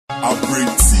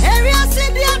Area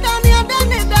city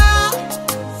Danida.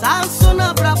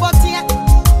 Sansona Brabotia.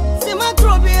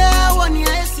 Simakrobia 1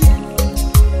 year.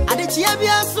 And the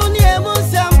Chiabia Sonia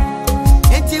Musam.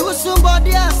 And you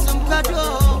somebody else some cado.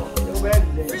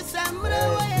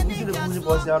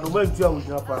 I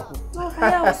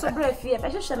was so brave here.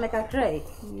 I should make a cray.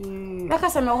 Like I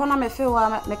said, my one, I feel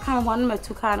I can't one me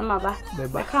to kind of mother.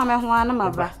 I can't one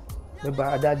mother. Remember,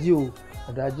 I did you.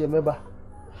 Remember.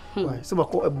 Some a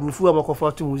buffoo of a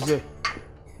comfort to say.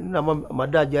 My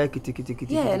dad,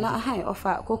 yeah, not high of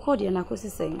a cocodian, I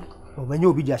was saying. When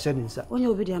you'll be just sending, sir. When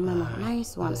you'll be their mamma,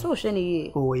 nice one. So,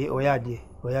 Shenny, oh, yeah,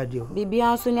 dear. Baby,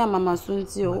 I'll soon your mamma soon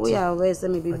see you. We are where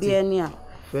some may be near.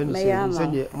 May I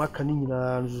send you my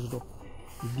canina?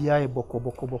 Be I boko.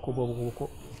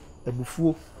 A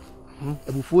buffoo,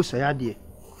 say, I dear.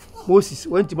 Moses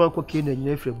went to Banco King and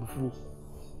Nephew buffoo.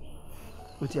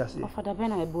 What you say? For the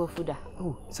banner, a buffooda.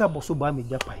 Oh, Sabo so by me,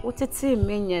 Japan. What a team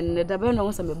minion, the banner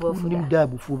was a buffoo, him die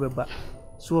before back.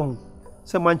 So,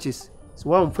 some manches, so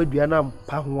one for Diana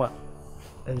Pahua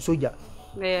and Soja.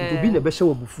 To be the best show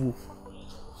of buffoo.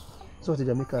 So the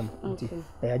Jamaican,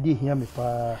 I did hear me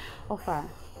pa. Offer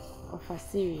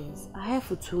serious. I have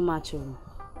for too much.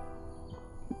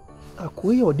 A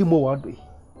queer or demo one way.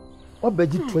 What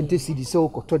budget 20 cities so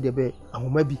cotton the bed,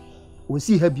 and maybe we'll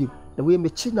see her be the way me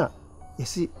china. You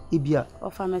see, Ibia.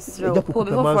 Offer Mr. Poor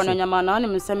from your man on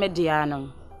him, Samediano.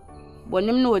 When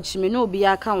him know what you may know be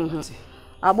a count.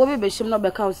 A bobby bishop no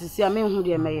because to see a man who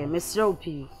dear mayor, Miss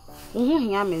Ropey. I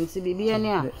mean to be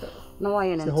near. No, I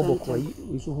am a hobo.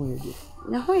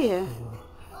 No, here.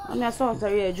 And I saw a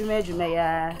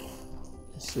Jumay.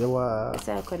 So, I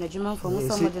can a Juman from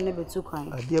somebody never too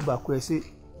kind. I dear back where say,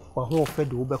 or who fed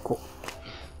the Uberco.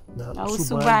 I was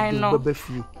so buying no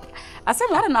beefy. I said,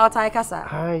 I don't know what I can say.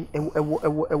 Hi,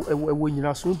 when you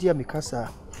are so dear, Mikasa,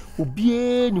 who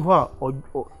be anywhere or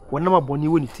one number bonny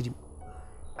when it did.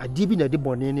 I did in a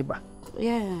debon anybody.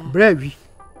 Yeah, bravery.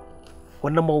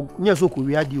 One number near so could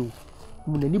we had you.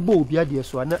 When any bow be idea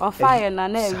so I know fire and I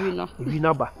never know.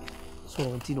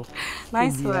 So, Tino.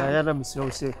 Nice, I am Miss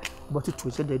Rose, but it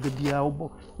was a day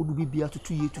would be to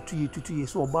 2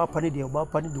 years, so about Panny,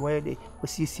 about Panny, the way they were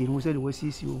seeing who said, was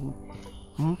you.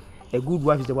 A good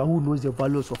wife is the one who knows the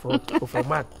values of a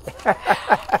man.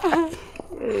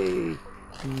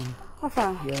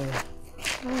 Yeah.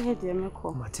 I hate them.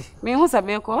 Me who's a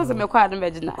milk, was a milk, I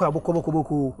imagine.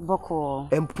 Boko.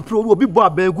 And people will be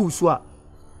bought by Goosua.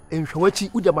 And Shawachi,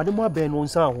 would the Madame Ben on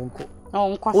sound.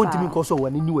 Oh, want to be also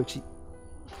when he knew it.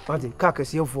 What the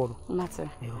carcass here for? Matter.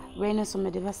 Rain is some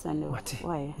medicine.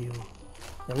 Why? You.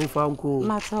 And we found cool.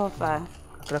 Matter of fire.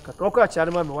 Rocker,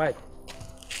 child, my wife.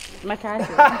 My cat.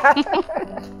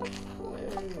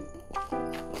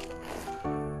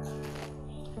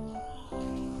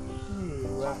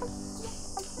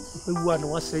 Everyone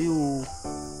was say you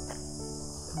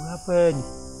happen.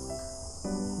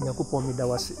 Yakupo me that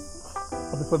was it.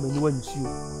 Before me knew when you.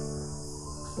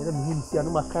 Let me see a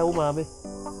number cow, mammy.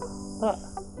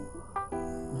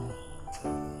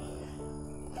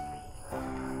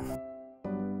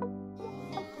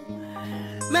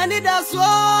 Many that's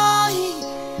why.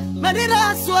 Many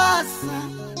that's why.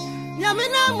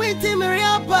 Yamina with him,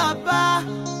 Papa.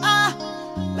 Ah,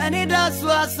 many that's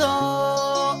why. So,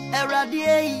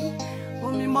 Eradier,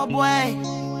 only my boy.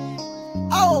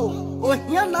 Oh,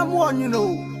 here no more, you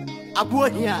know. A boy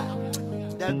here,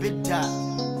 the bitter.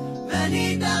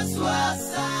 Many that's why.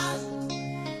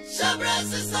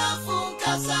 Shabras is a full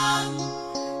Casa,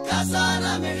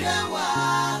 Miriawa.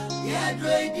 Yeah,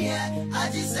 great dear, I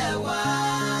just say,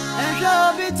 and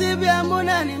shall be Tibia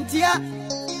Monanintia.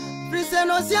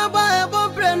 Prisano Siaba, a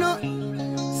Bombreno.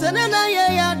 Senana,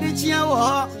 ya, the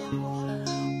Chiawa.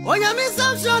 Oh, ya miss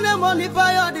some shown them on the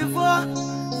fire before.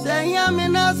 Say,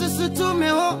 Yaminas to me.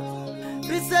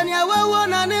 Prisania,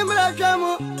 one and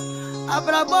Embracamo.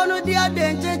 Abrabono, dear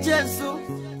danger, so.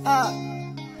 Ah.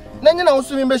 Then you know,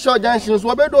 swimming short junctions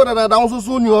were better than I also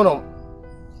soon, you know.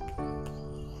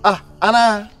 Ah,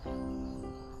 Anna.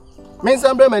 Means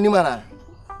I'm very many.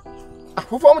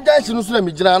 Perform junctions, let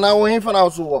me jana now in for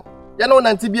our soul. You know,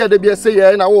 Nantibia, the beer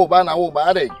say, and I will ban our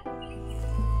body.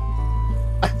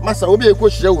 Master will be a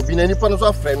question, will be any fun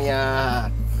of friend.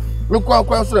 Look, one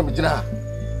question, Mijana.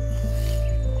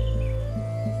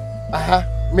 Aha,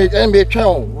 make NBA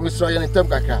channel, Mr. Yan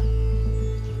Tempaka.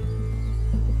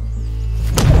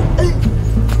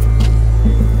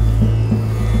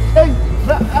 Hey,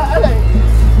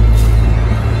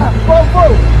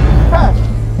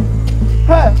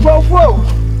 whoa.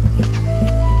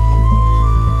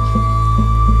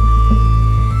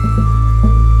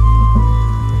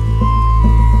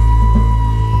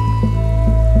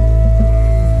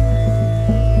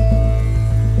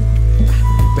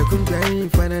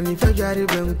 Yari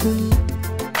Benkum.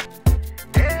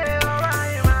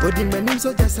 Odi menim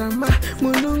so jasama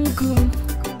mununkum.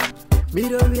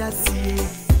 Miro yasi.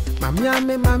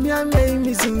 Mamiame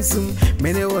mi sunsum.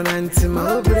 Mene wonanti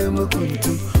ma obre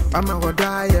mukuntu. Ama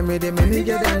wadaya me de meni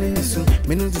gedani nisu.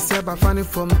 Menu di seba fani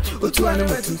from otu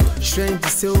animatu. Strange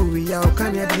se we ya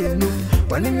okanya de nu.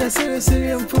 Wani me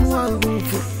sere mfumu wa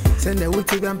ngufu. Sende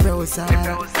wuti gampe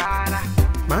osara.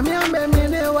 Mamiame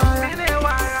mene wara.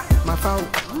 Mafau.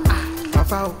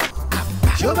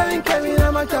 Joba nkemi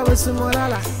na makawo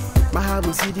sumolala.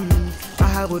 Mahabu sidi,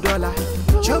 mahabu dola.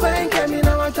 Joba nkemi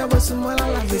na makawo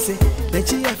sumolala. Bise,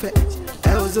 nechi yefe,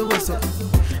 ozo woso.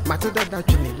 Matoda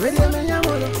dachuni, ready me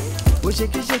nyamolo. We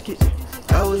shake it,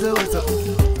 ozo woso.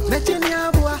 Nechi ni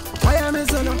abua, why me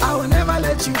sono? I will never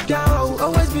let you down. I will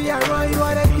always be around. You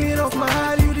are the queen of my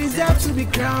heart. You deserve to be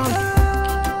crowned.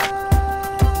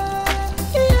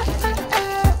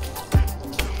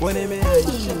 When I met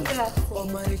oh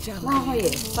my child. Now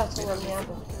here.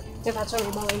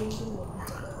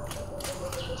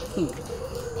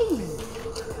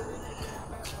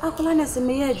 Akola na se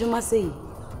me ye adwuma sei.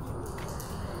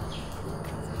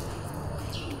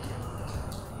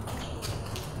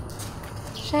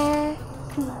 She.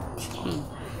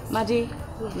 Madi,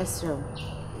 Mr.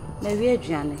 Na wi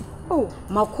aduane. Oh,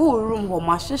 mako room ho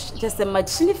ma just a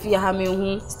machine fi ha me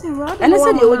hu. And I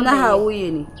said you would na ha wo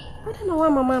ye ni. I don't know why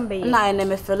my mom be. Na ene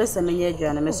me fele se me ye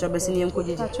aduane Mr. Besini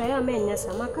enkojiji. Try am enye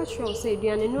sa maka show say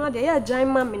aduane no ade ya jan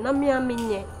mama na me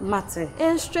amenye. Mate.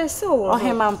 E stress o. O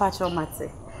he man pacho mate.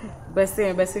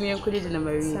 Besini enkojiji na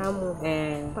mari. Samu.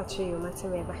 Pacho yo mate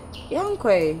me ba.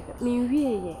 Yankoi. Me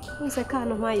wie ye. Unse ka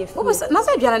no ho aye fi. O na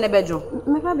say aduane na bejo.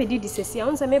 Me ba be di sesi.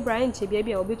 Unse me Brian che bia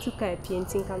bia obetu ka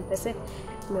painting kan pese.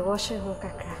 Me wash ho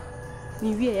kakra.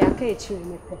 Me wie ya ka echi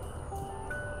me pe.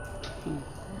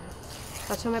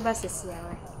 Pacho me ba sesi ya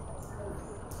wa.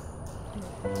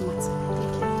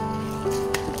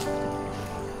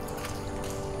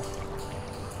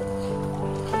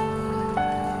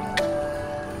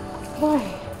 Boy.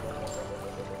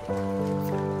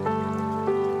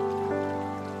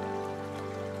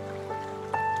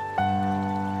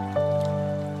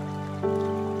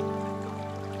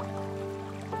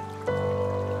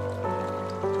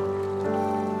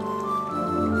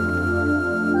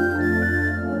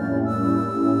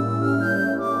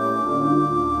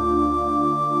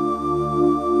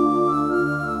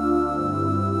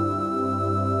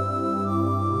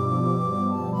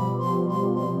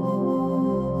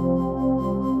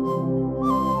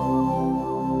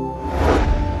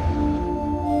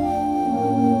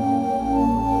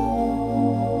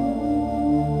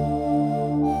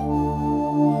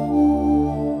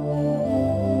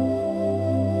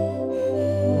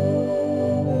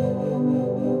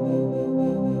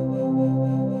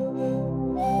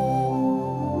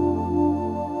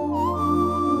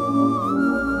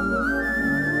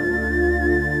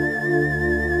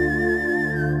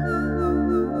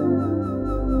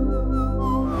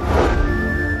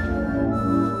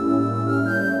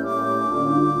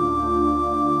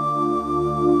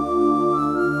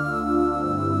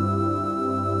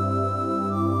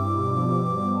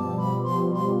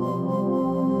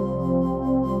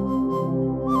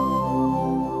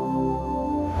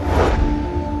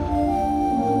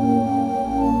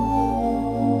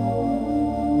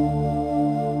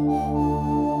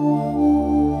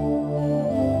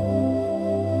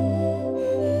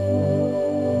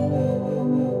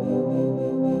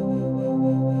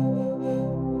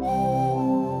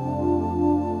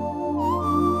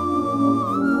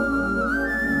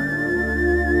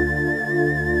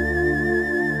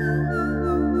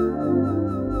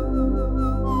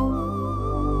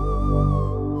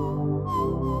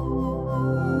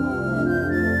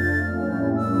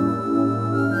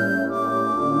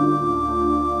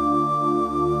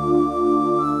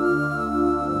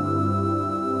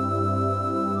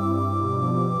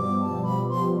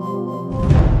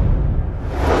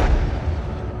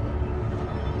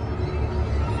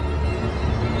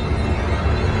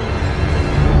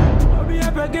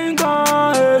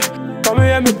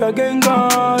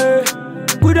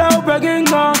 Good out begging,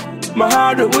 my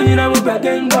heart when you never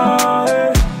begging.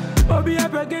 Bobby, I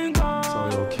begging.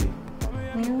 Sorry, okay.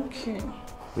 Are you okay?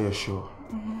 Yeah, sure.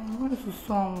 What is the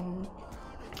song?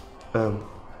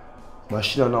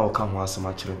 Machine now come once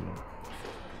my children.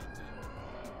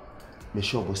 Me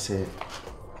sure will say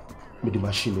me the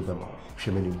machine be ma.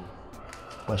 Shemeni.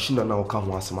 Machine now come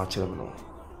once my children.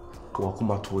 Go come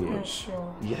back to you.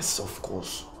 Sure. Yes, of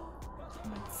course.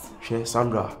 She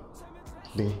Sandra.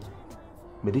 Me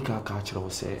medical catcher will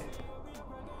say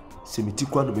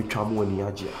Semitikwa no betwa mo ani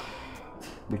age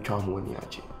a betwa mo ani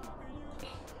age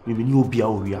Me knew be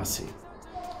our we say.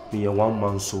 Me a 1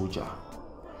 man soldier.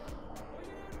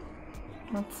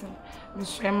 What's it? The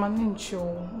shaman in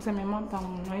show. The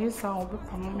madam, I saw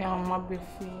become me on my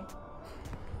buffet.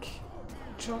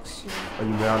 Jokes you. And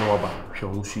you may know about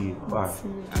shall see.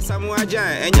 Asamuaja,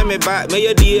 enya me ba, me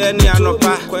ye di eni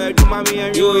anopa. Kwa eduma me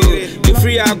en yo. The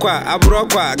free aqua,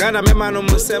 abrokwa, Ghana me manu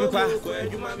musempa. Kwa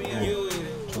eduma me en yo.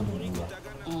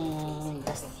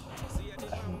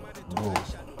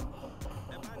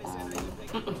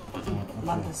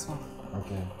 Not this one.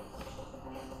 Okay.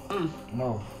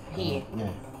 No. Here. Yeah.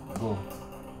 Go.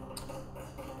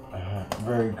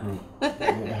 Very good.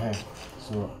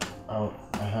 So,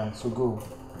 so go.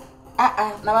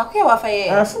 Now okay, what for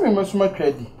you? Send me much more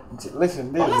credit.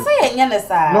 Listen, this.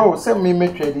 No, send me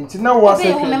credit. Now what's it?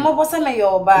 No, what was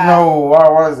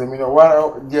it?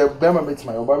 What the Bema bit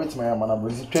my man, I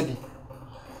was credit.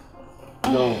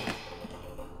 No.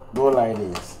 Go like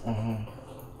this.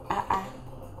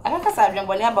 I don't say I'm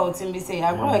going about him. Say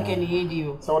I go again.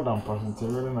 You. So damn person.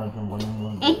 Really not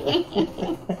going.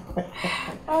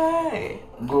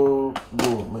 Go.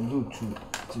 Me do too.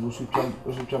 You should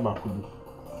try back.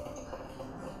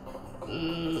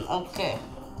 Okay.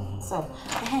 So,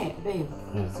 hey, babe.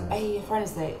 Yes. Your friend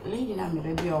say, lady, na me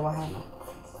baby over here.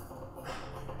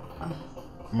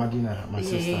 Madina, my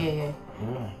sister. Yeah.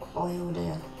 Oh, you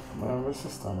there? My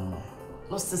sister, no.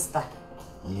 No sister.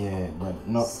 Yeah, but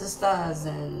not sisters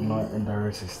and not a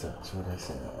direct sister. So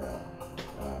that's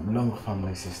long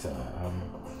family sister.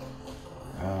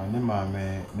 Nema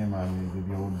me,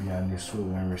 baby, will be on the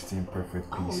soul and rest in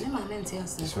perfect peace.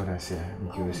 That's what I say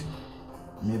because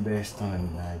me best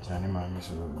on Nigeria, nema me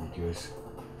so because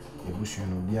the bush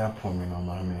will be up for me. No,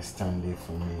 mommy stand there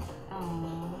for me.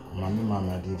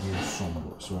 Mama did be somber.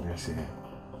 So what I say.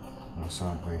 No, so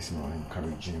advice me or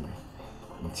encouraging me.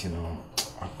 You know.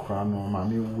 Akra no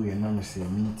mama we na me say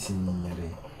meeting nyere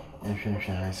enhwenhwe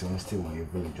han say still we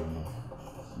village no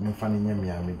me fa nya me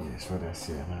am so that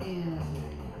say na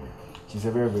she's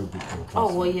a very good girl.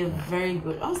 Oh well, you're very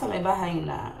good. I'm sorry behind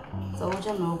that. So what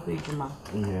you know ejuma.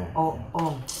 Yeah.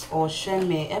 Or share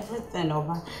me everything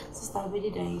over sister we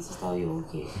did and sister you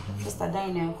okay. Sister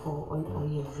Diana or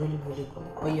you're really good.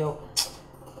 Or you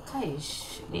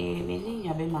Kaish the me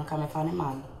nya be man come fa ne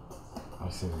man. I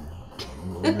see.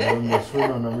 No,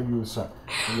 swear on a video, sir.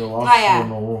 You're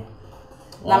no.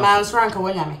 La man's rank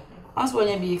when you ask when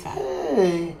you be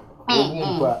hey.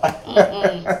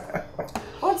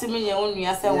 What to me, you only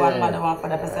say one mother, one for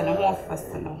the person, and more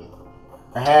first. Sir.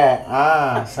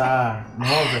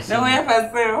 No, way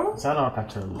first. Son of a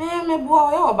catcher. Me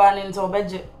boy, you're banning into a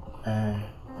budget. And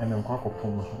then quack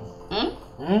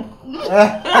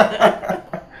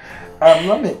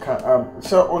let me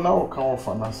so now come off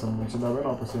and ask them to the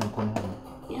very percent come home.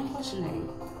 Yeah, what's your name?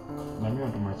 Nami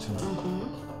on my channel.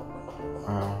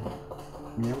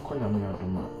 Me am calling me on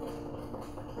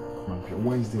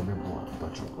Wednesday,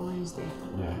 Wednesday.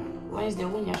 Yeah. Wednesday,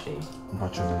 when you're free.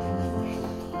 Okay.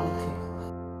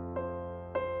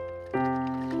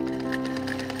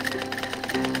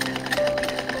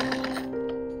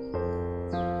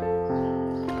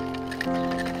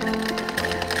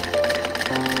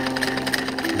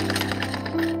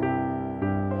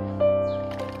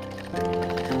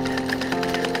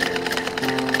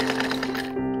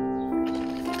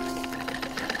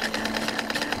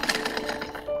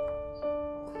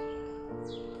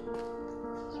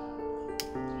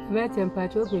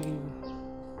 Temperature baby.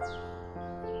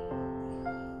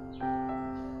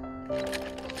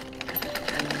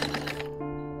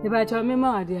 If I told me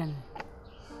more, dear.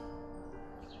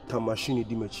 The machine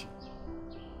dimachi.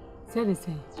 Say the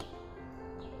same.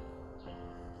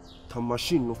 The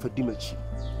machine no for dimachi.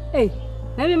 Hey,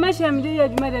 let me machine me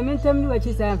the madam and tell me what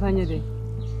you say. I'm finding it.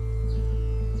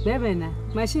 Baby,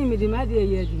 machine me the mother,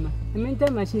 Yadima. I meant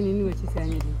that machine in what you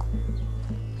say.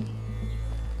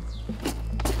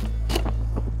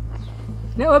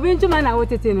 No, I've been to man. I want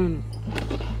to tell you.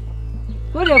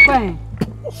 What do you find?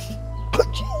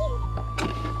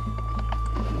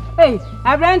 Hey,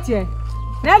 I ran here.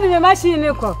 Never the machine.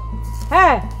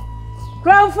 Hey,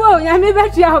 crown phone. I may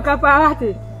bet you how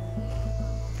capacity.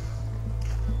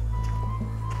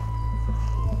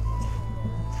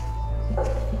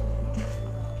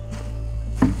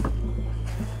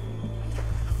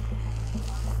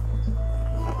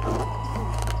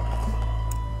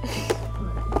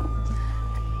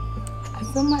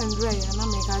 Someone and Ray, and I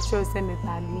make sure send me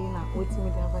Talina, waiting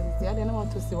me there for this. I don't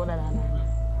want to see what I know.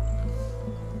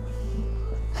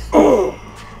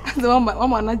 The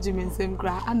one not Jimmy same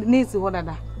cry, and needs what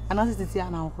I and I see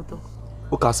an uncle.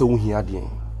 Okay, so we here, dear.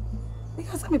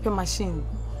 Because I'm a machine.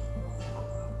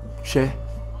 Share.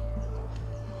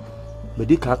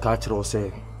 Medica catcher or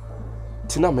say,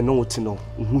 Tina me no tino,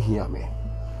 who hear me.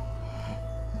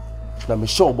 Now, me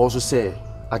sure also say,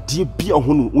 a dear beer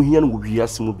who will be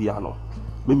as Mubiano.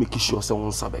 Me make sure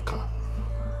someone Sabeka.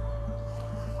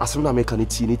 As soon as I make an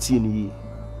itini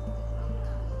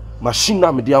machine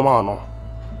na me dear man.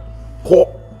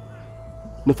 Ho!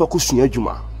 Never question your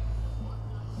juma.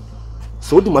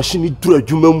 So the machine need to a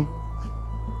jumum.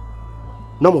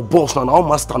 Now my boss and our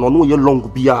master no know your long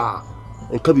beer.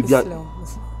 And can be beer.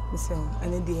 Miss,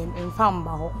 and the found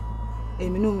bao. A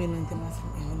minu minute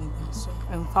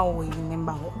and found way in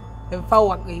number. And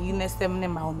found in the same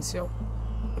number, monsieur.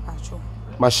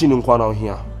 Machine in Kwana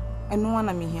here. And no one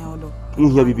of me here, although.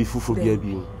 Here be fufu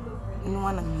baby. And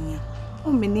one of me here.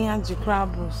 Oh, many and you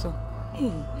crab, so.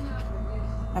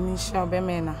 I mean, sure, be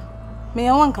mena. May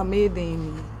I want to make the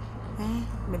me?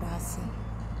 Me that's it.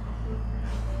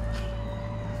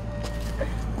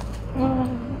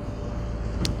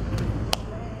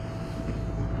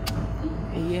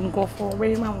 And go for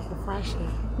very much for fashion.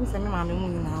 Miss me, mammy,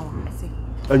 now.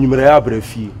 And you may have a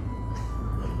fee.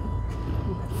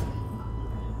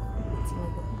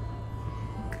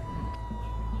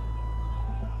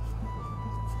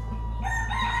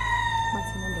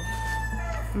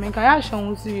 Make I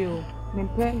show you. Me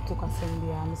pen to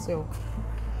Cassandra myself.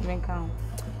 Men count.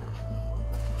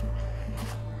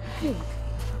 Hey.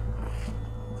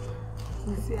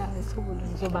 You see, I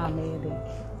was so bad, maybe.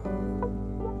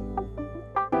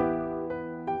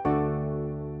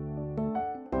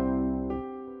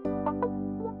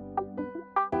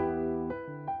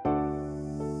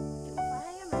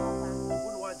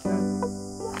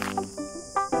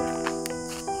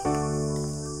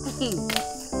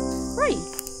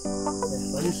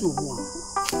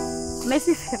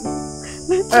 Messi.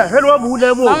 Hello,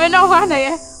 Muna. I know one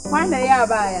day,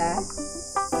 buy.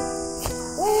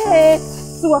 Hey,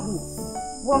 swap.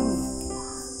 One.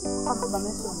 I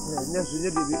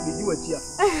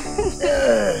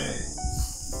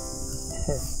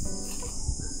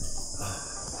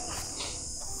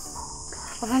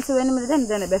fancy when we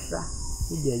then a better.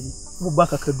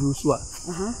 Mubaka Kadu Swa.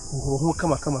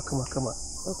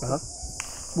 Come.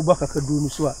 Mubaka Kadu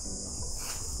Swa.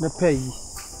 Na pay.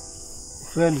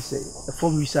 Friend say a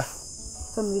form visa.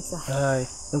 From visa. Aye.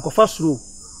 And go fast through.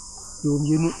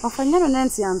 You know. Of a young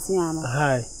Nancy Antiano.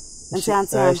 Aye. And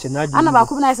Antiano. And about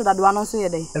couldn't I say that one on so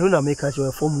day. I don't make a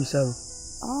form visa.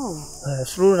 Oh.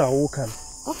 Through our walk.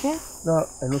 Okay. Now,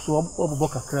 and also a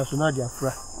book of class on Nadia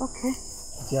Fra. Okay.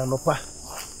 Tianopa.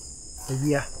 A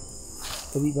year.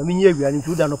 I mean, you are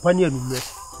into the opinion.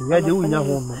 We are doing our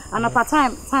home. And a part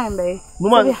time, babe. No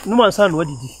man, son, what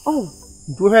did he? Oh.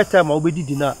 To her time, I'll be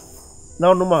dinner.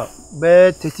 Now, no more,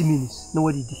 bed 30 minutes. No,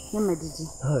 what did he? No, did he?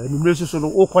 And the relations of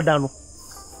Okwadano.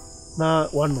 Now,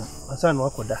 one more. A son,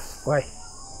 Wakoda. Why?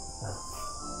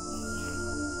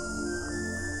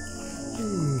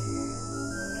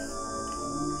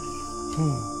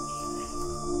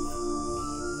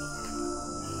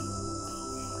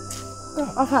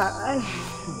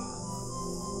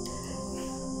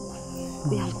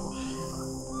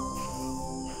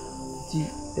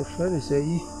 The friend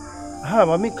say, "Ah,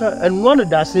 mammy, and one of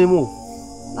that same more.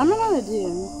 I'm not a dear.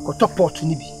 Got top pot to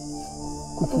Nibi.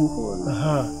 Cuckoo.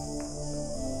 Aha.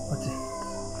 What?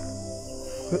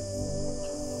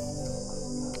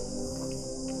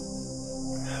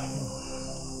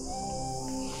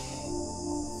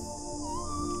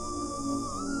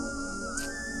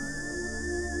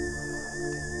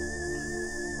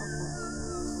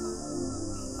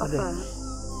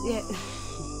 Yeah.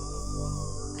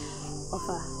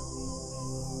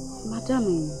 Madam,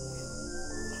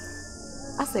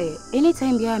 I say,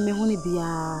 anytime you are me honey be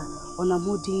on a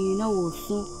moody, no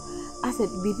soon. I said,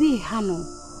 Bibi Hano.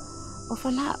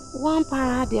 Offer not one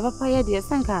para, the other pie, dear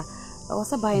Sanka. I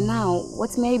was by now,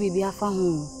 what may be a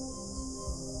fan.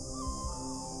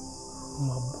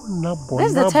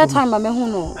 That's the third time I'm a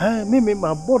hono. I may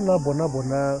my bona,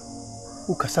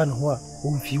 who Cassan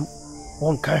who view.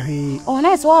 One carry. Oh,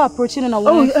 nice. What approaching and I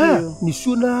want you.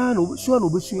 Nisuna, no, Suan,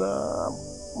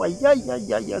 my ya,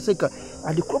 Seka,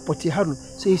 at the property, Haru,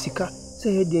 say Sika,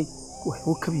 say, they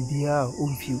will come be our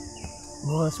own view.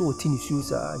 No, so tiny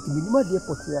shoes are the minimum dear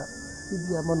Potia.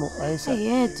 Maybe a man of ice.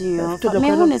 Yeah, dear. To the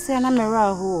man, say, I'm a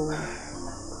raho. I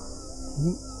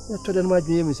told them my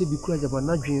dream and say, be quiet about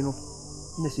not dreaming.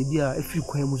 And I said, dear, if you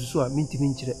quite was so, I mean to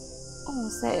mention it. Oh,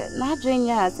 say, not dream,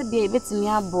 ya, to be a bit in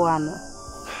your boano.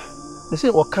 They say,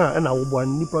 "What can and I will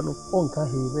one nipper on can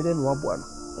he, but then one.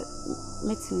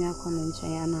 Meet me a comment,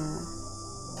 Chayana.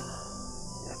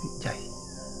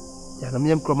 I'm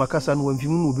young Cromacassan when you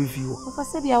will be you. If I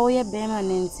said, I will be a bear and I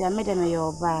made a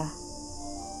mayor bar.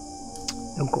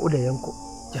 Yanko oda yanko.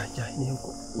 Ja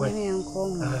yanko. Ai.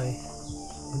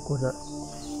 Yanko na.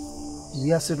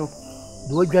 We ase no.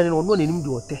 Do adwane no no nanim de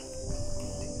ote.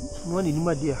 No nanim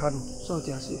ade ha no. So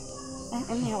ti ase.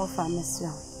 Any of famous.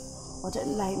 What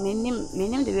like me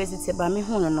name the visit ba me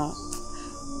hu no.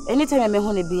 Anytime me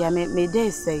hu ne bia me dey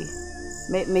say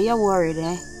me ya worried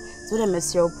so the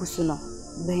mesro pusu no.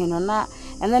 Be no na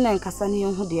and then nkasa ne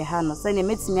hu de ha no. Say ne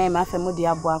metimi ai ma fa mu de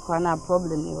abo akra na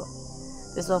problem yo.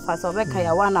 This of us over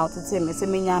kaya one out to me say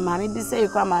me nya ma me bi say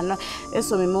kwa no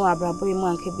eso me mo abrabo mu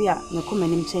anke bia me ko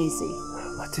manim chen say.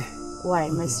 Mate. Why,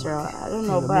 Mr. I don't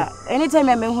know, but anytime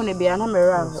I may be an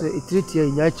American, say it treat you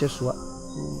in your cheswa.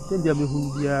 Then there be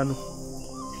who be an.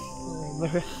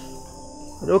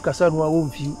 Look at some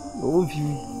won't view.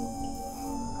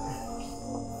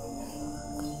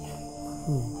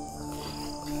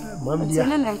 Mamma,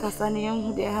 and Cassani,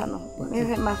 who they have no.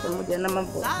 Maybe my family, the number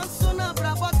of I